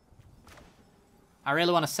 I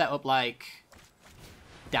really want to set up like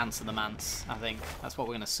Dance of the Manse, I think. That's what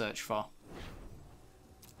we're going to search for.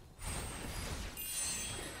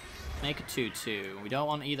 Make a 2/2. We don't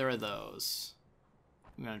want either of those.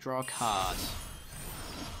 I'm going to draw a card.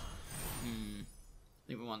 I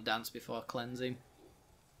think we want Dance before Cleansing.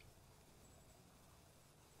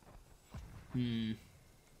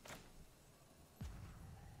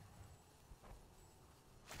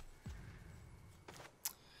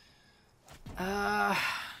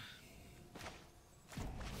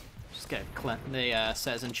 Just get the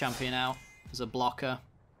Citizen Champion out as a blocker.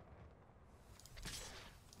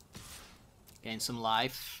 Gain some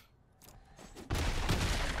life.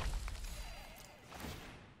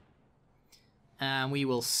 And we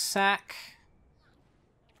will sack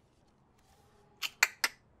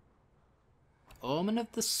Omen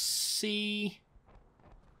of the Sea.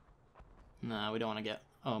 No, we don't want to get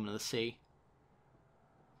Omen of the Sea.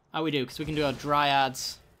 Oh, we do, because we can do our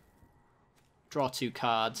Dryads. Draw 2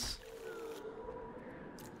 cards.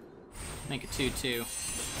 Make it 2/2.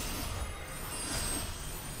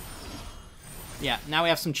 Yeah, now we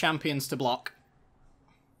have some champions to block.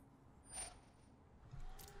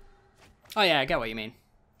 Oh yeah, I get what you mean.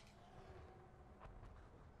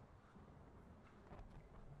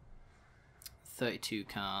 $32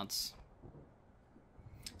 cards.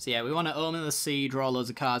 So yeah, we want to Omen of the Sea, draw loads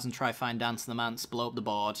of cards, and try find Dance of the Manse, blow up the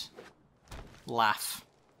board. Laugh.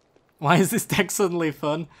 Why is this deck suddenly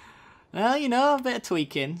fun? Well, you know, a bit of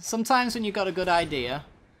tweaking. Sometimes when you've got a good idea,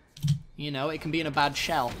 you know, it can be in a bad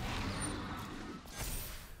shell.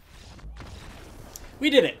 We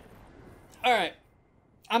did it! Alright.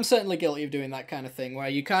 I'm certainly guilty of doing that kind of thing, where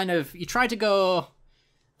you try to go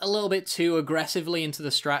a little bit too aggressively into the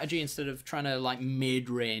strategy instead of trying to, like,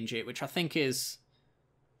 mid-range it, which I think is...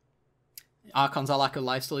 Archon's our lack of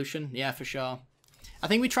life solution? Yeah, for sure. I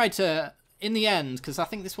think we tried to, in the end, because I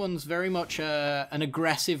think this one's very much an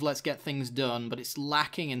aggressive let's get things done, but it's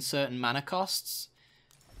lacking in certain mana costs.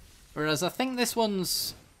 Whereas I think this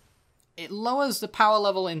one's... It lowers the power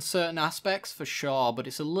level in certain aspects, for sure, but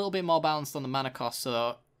it's a little bit more balanced on the mana cost,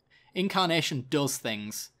 so Incarnation does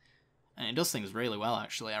things. And it does things really well,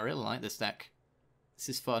 actually. I really like this deck. This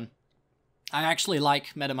is fun. I actually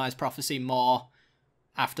like Metamized Prophecy more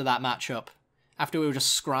after that matchup. After we were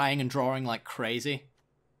just scrying and drawing like crazy.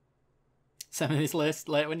 Send me this list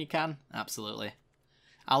later when you can. Absolutely.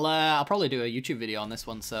 I'll probably do a YouTube video on this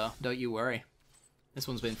one, so don't you worry. This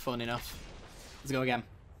one's been fun enough. Let's go again.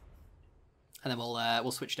 And then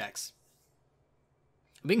we'll switch decks.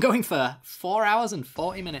 I've been going for 4 hours and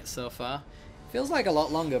 40 minutes so far. Feels like a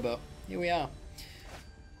lot longer, but here we are.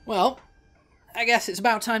 Well, I guess it's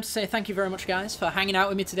about time to say thank you very much, guys, for hanging out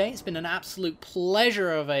with me today. It's been an absolute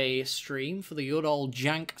pleasure of a stream for the good old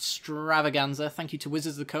Jank Extravaganza. Thank you to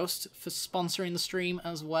Wizards of the Coast for sponsoring the stream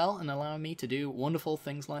as well and allowing me to do wonderful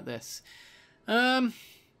things like this. Yeah,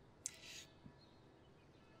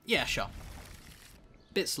 sure.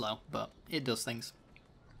 Bit slow, but it does things.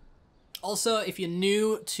 Also, if you're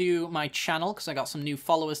new to my channel, because I got some new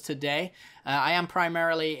followers today, I am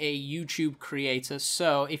primarily a YouTube creator,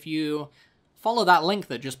 so if you follow that link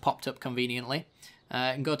that just popped up conveniently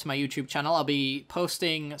and go to my YouTube channel, I'll be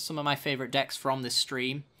posting some of my favourite decks from this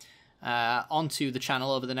stream onto the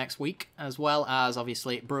channel over the next week, as well as,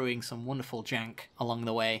 obviously, brewing some wonderful jank along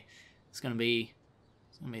the way. It's gonna be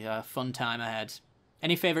a fun time ahead.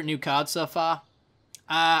 Any favourite new cards so far?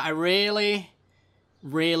 I really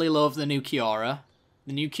love the new Kiora.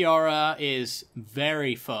 The new Kiora is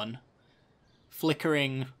very fun.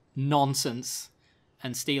 Flickering nonsense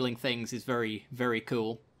and stealing things is very, very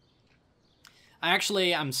cool.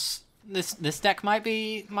 This deck might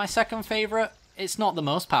be my second favourite. It's not the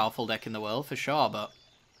most powerful deck in the world, for sure, but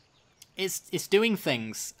it's doing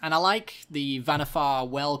things. And I like the Vannifar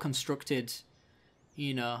well-constructed,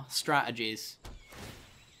 you know, strategies.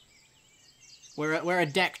 Where a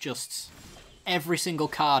deck just... Every single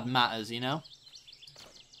card matters, you know?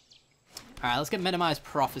 Alright, let's get Metamized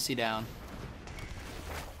Prophecy down.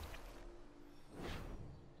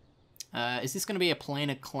 Is this going to be a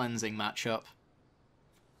Planar Cleansing matchup?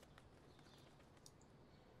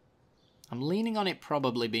 I'm leaning on it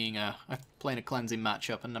probably being a Planar Cleansing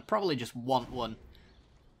matchup, and I probably just want one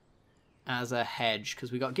as a hedge,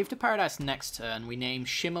 because we got Gift of Paradise next turn. We name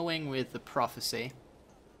Shimmerwing with the Prophecy.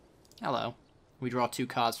 Hello. We draw 2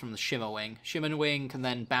 cards from the Shimmerwing. Shimmerwing can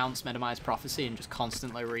then bounce Metamized Prophecy and just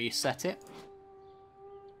constantly reset it.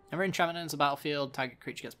 Every enchantment enters the battlefield, target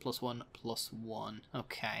creature gets +1/+1.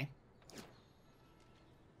 Okay.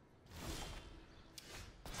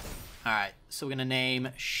 Alright, so we're going to name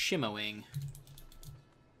Shimmerwing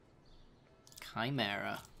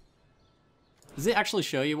Chimera. Does it actually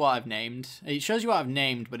show you what I've named? It shows you what I've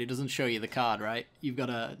named, but it doesn't show you the card, right? You've got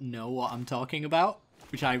to know what I'm talking about.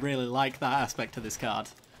 Which I really like that aspect of this card.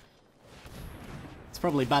 It's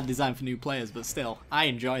probably bad design for new players, but still, I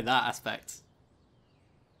enjoy that aspect.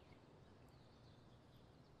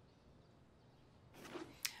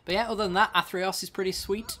 But yeah, other than that, Athreos is pretty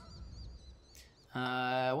sweet.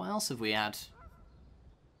 What else have we had?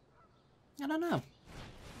 I don't know.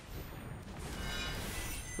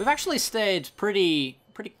 We've actually stayed pretty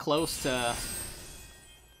close to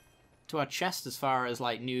our chest as far as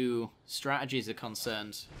like new strategies are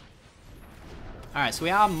concerned. Alright, so we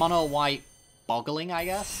are mono white boggling, I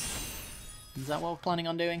guess. Is that what we're planning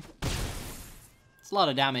on doing? It's a lot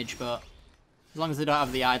of damage, but as long as they don't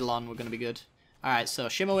have the Eidolon, we're going to be good. Alright, so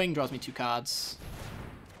Shimmerwing draws me 2 cards.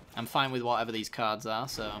 I'm fine with whatever these cards are,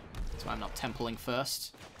 so that's why I'm not templing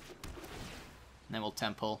first. And then we'll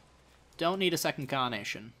temple. Don't need a second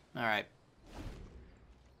Carnation. Alright.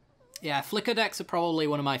 Yeah, flicker decks are probably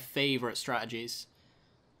one of my favourite strategies.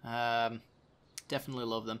 Definitely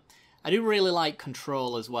love them. I do really like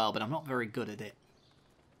control as well, but I'm not very good at it.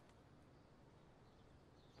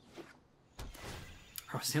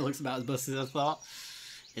 Obviously, it looks about as busted as I thought.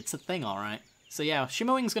 It's a thing, alright. So yeah,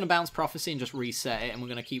 Shimmerwing's going to bounce Prophecy and just reset it, and we're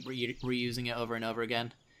going to keep reusing it over and over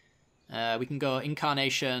again. We can go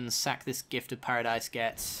Incarnation, sack this Gift of Paradise,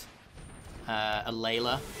 get a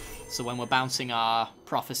Layla. So when we're bouncing our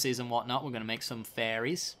Prophecies and whatnot, we're going to make some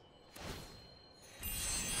fairies.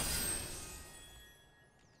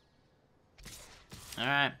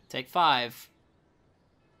 Alright, take 5.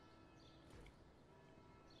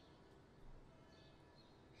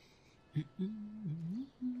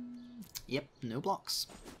 Yep, no blocks.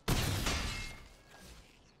 I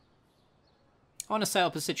want to set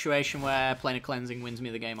up a situation where Planar Cleansing wins me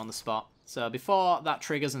the game on the spot. So before that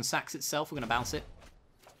triggers and sacks itself, we're going to bounce it.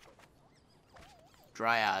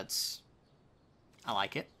 Dryads. I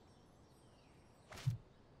like it.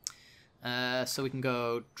 So we can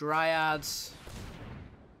go Dryads.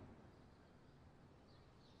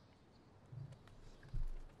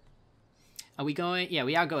 Are we going? Yeah,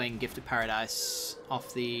 we are going Gift of Paradise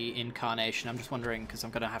off the Incarnation. I'm just wondering, because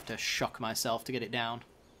I'm going to have to shock myself to get it down.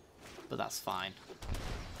 But that's fine.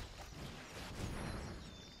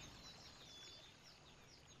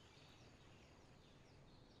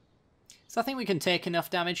 So I think we can take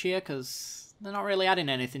enough damage here, because they're not really adding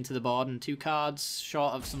anything to the board, and 2 cards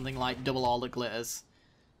short of something like double all that glitters.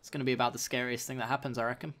 It's going to be about the scariest thing that happens, I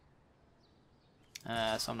reckon.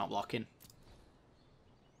 So I'm not blocking.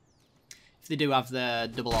 If they do have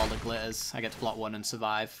the double all that glitters, I get to block 1 and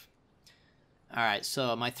survive. Alright,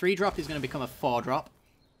 so my 3-drop is going to become a 4-drop.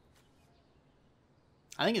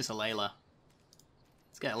 I think it's a Layla.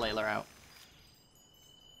 Let's get a Layla out.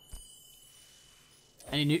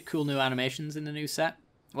 Any cool new animations in the new set?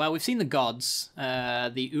 Well, we've seen the gods.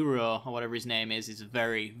 The Uro, or whatever his name is a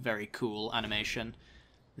very, very cool animation.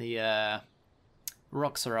 The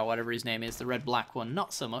Roxor, or whatever his name is, the red-black one,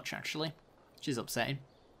 not so much, actually. Which is upsetting.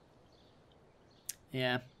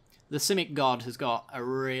 Yeah. The Simic God has got a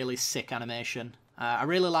really sick animation. I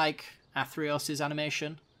really like Athreos'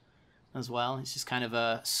 animation as well. It's just kind of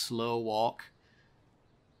a slow walk.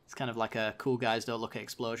 It's kind of like a cool guys don't look at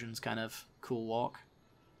explosions kind of cool walk.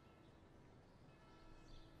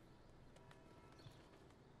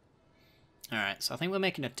 Alright, so I think we're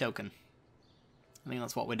making a token. I think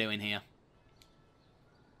that's what we're doing here.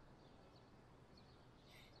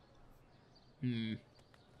 I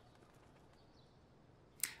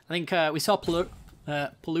think we saw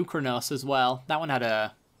Pelucranos as well. That one had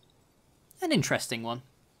an interesting one.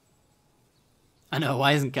 I know,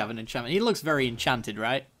 why isn't Gavin enchantment? He looks very enchanted,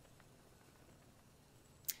 right?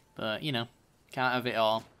 But, you know, can't have it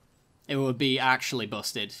all. It would be actually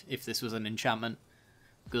busted if this was an enchantment.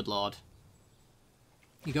 Good lord.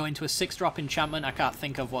 You go into a 6-drop enchantment, I can't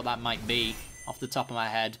think of what that might be off the top of my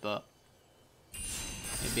head, but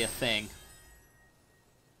it'd be a thing.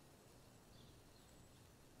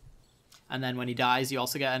 And then when he dies, you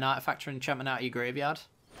also get an artifact or enchantment out of your graveyard.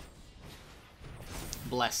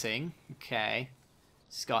 Blessing. Okay.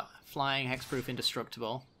 He's got flying, hexproof,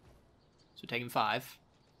 indestructible. So we're taking 5.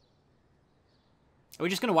 Are we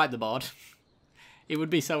just going to wipe the board? It would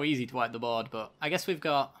be so easy to wipe the board, but I guess we've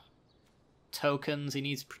got tokens. He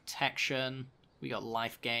needs protection. We got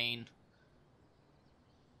life gain.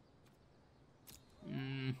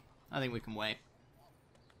 I think we can wait.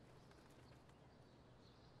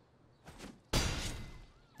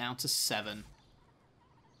 Down to 7.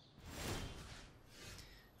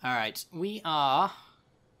 Alright, we are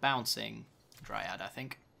bouncing Dryad, I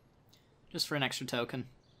think. Just for an extra token.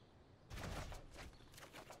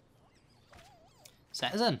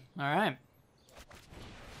 Citizen, alright.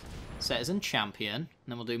 Citizen Champion. And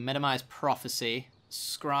then we'll do Metamize Prophecy.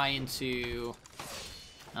 Scry into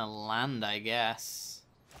a land, I guess.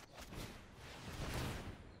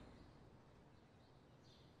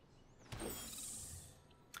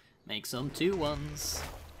 Make some 2-1s.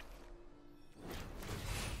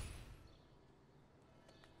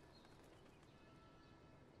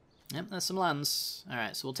 Yep, there's some lands.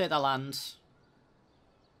 Alright, so we'll take that land.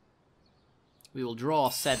 We will draw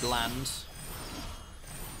said land.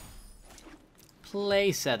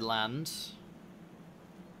 Play said land.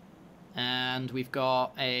 And we've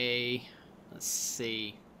got a... Let's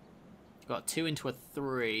see. We've got a 2 into a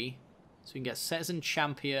 3. So we can get Citizen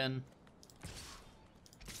Champion.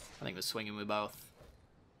 I think we're swinging with both.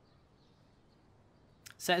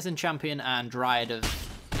 Citizen Champion and Dryad of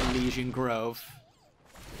Elysian Grove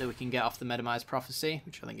that we can get off the Metamized Prophecy,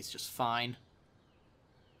 which I think is just fine.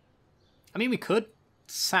 I mean, we could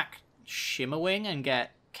sack Shimmerwing and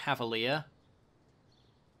get Cavalier.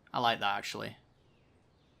 I like that, actually.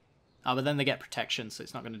 Oh, but then they get protection, so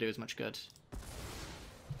it's not going to do as much good.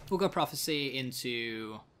 We'll go Prophecy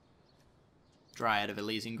into Dryad of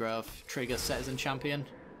Elysian Grove. Trigger Citizen Champion.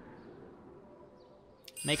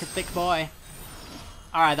 Make a thick boy.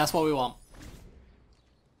 Alright, that's what we want.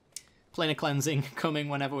 Planar Cleansing coming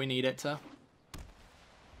whenever we need it to.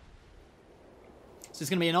 So it's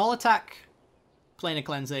going to be an all-attack, Planar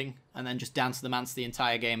Cleansing, and then just Dance the Mance the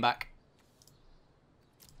entire game back.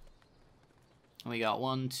 We got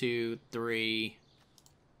 1, 2, 3,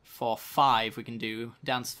 4, 5 we can do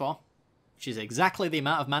Dance for, which is exactly the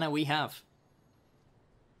amount of mana we have.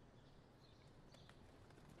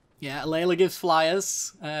 Yeah, Layla gives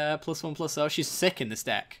flyers, +1/+0. She's sick in this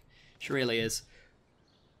deck. She really is.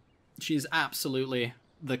 She's absolutely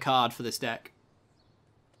the card for this deck.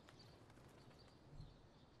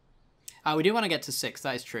 We do want to get to 6,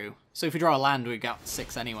 that is true. So if we draw a land, we got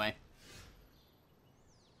 6 anyway.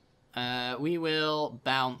 We will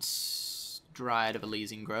bounce Dryad of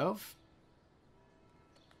Elysian Grove.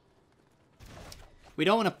 We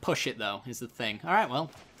don't want to push it, though, is the thing. Alright,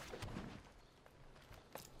 well.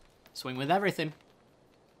 Swing with everything.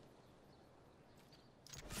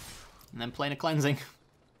 And then Planar Cleansing.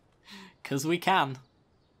 Because we can.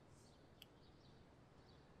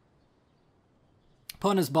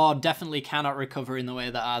 Opponent's board definitely cannot recover in the way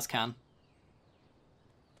that ours can.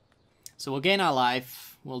 So we'll gain our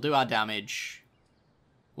life. We'll do our damage.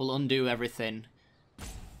 We'll undo everything.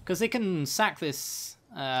 Because they can sack this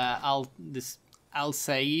Alseid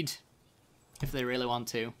if they really want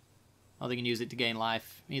to. Or they can use it to gain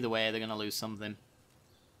life. Either way, they're going to lose something.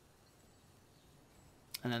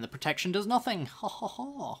 And then the protection does nothing. Ho ho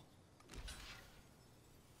ho.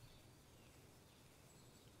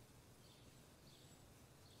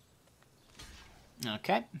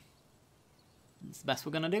 Okay. That's the best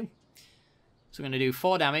we're going to do. So we're going to do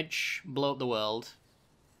 4 damage, blow up the world.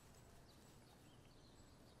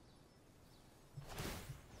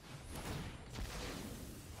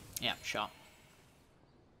 Yeah, shot.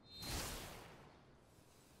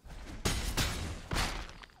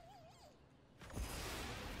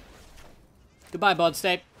 Goodbye, Bod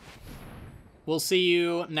State. We'll see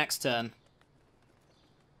you next turn.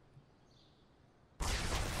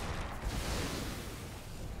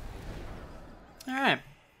 Alright.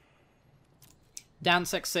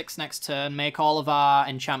 Dance X6 next turn. Make all of our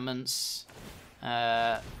enchantments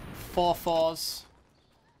 4/4s.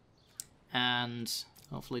 And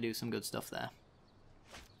hopefully do some good stuff there.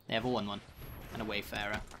 They have a 1/1 and a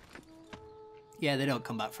Wayfarer. Yeah, they don't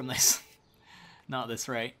come back from this. Not at this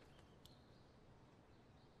rate.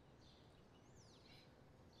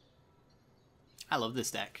 I love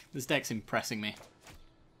this deck. This deck's impressing me.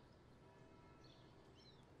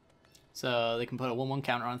 So they can put a 1/1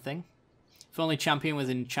 counter on thing. If only champion with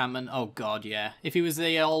enchantment. Oh god, yeah. If he was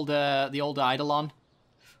the old Eidolon.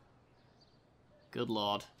 Good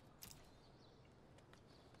lord.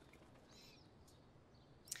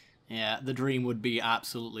 Yeah, the dream would be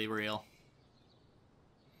absolutely real.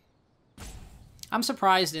 I'm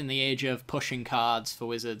surprised in the age of pushing cards for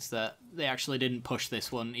Wizards that they actually didn't push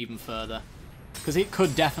this one even further. Because it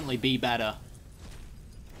could definitely be better.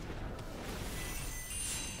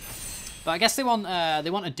 But I guess they want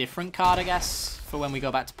a different card, I guess, for when we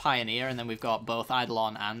go back to Pioneer, and then we've got both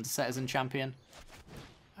Eidolon and Citizen Champion.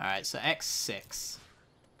 Alright, so X6.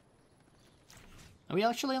 And we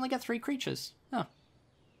actually only get 3 creatures. Oh.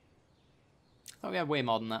 Thought we had way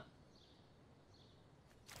more than that.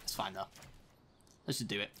 It's fine, though. Let's just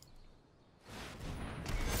do it.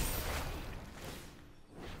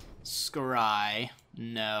 Scry.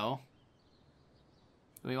 No.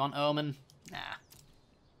 Do we want Omen? Nah.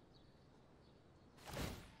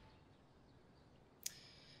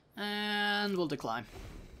 And we'll decline.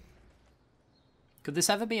 Could this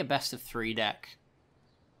ever be a best of 3 deck?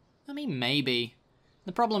 I mean, maybe.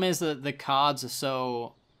 The problem is that the cards are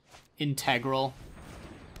so integral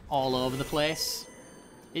all over the place.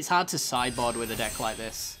 It's hard to sideboard with a deck like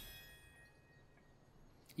this.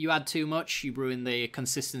 You add too much, you ruin the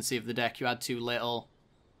consistency of the deck. You add too little,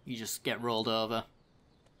 you just get rolled over.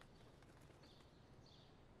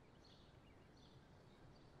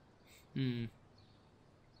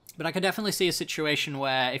 But I could definitely see a situation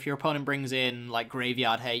where if your opponent brings in like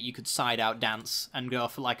Graveyard Hate, you could side out Dance and go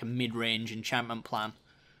for like a mid-range enchantment plan.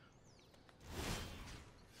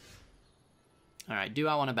 Alright, do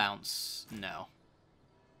I want to bounce? No.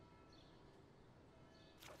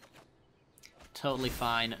 totally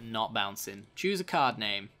fine not bouncing. Choose a card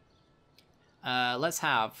name. Let's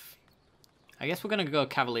have... I guess we're going to go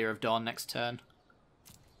Cavalier of Dawn next turn.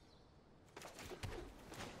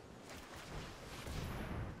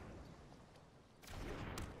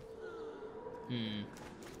 There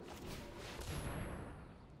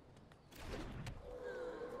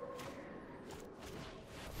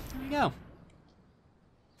we go.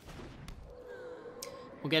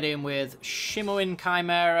 We'll get in with Shimmering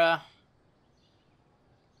Chimera.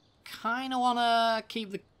 Kind of want to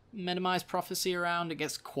keep the Minimize Prophecy around. It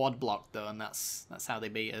gets quad blocked though, and that's how they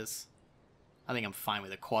beat us. I think I'm fine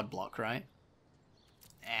with a quad block, right?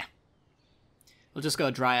 Eh. We'll just go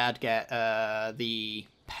Dryad, get the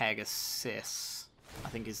Pegasus. I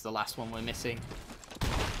think is the last one we're missing.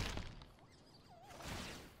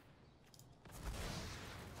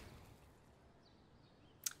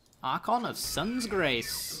 Archon of Sun's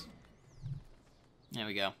Grace. There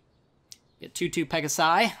we go. Get 2/2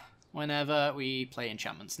 Pegasi whenever we play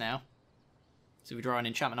enchantments now. So if we draw an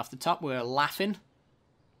enchantment off the top, we're laughing.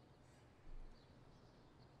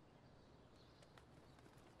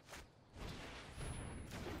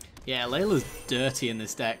 Yeah, Layla's dirty in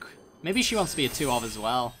this deck. Maybe she wants to be a 2-of as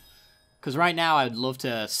well. Because right now I'd love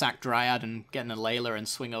to sack Dryad and get in a Layla and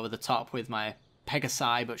swing over the top with my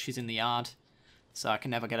Pegasi, but she's in the yard. So I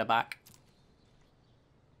can never get her back.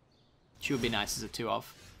 She would be nice as a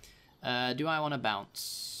 2-of. Do I want to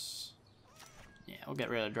bounce? Yeah, we'll get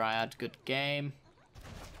rid of Dryad. Good game.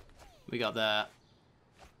 We got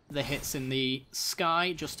the hits in the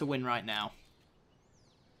sky just to win right now.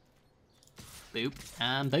 Boop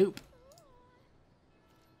and boop.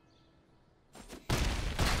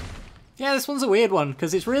 Yeah, this one's a weird one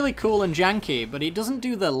because it's really cool and janky, but it doesn't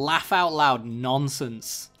do the laugh out loud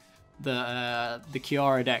nonsense that the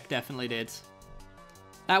Kiora deck definitely did.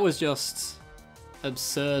 That was just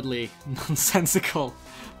absurdly nonsensical.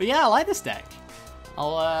 But yeah, I like this deck.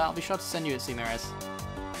 I'll be sure to send you it, Seamirez.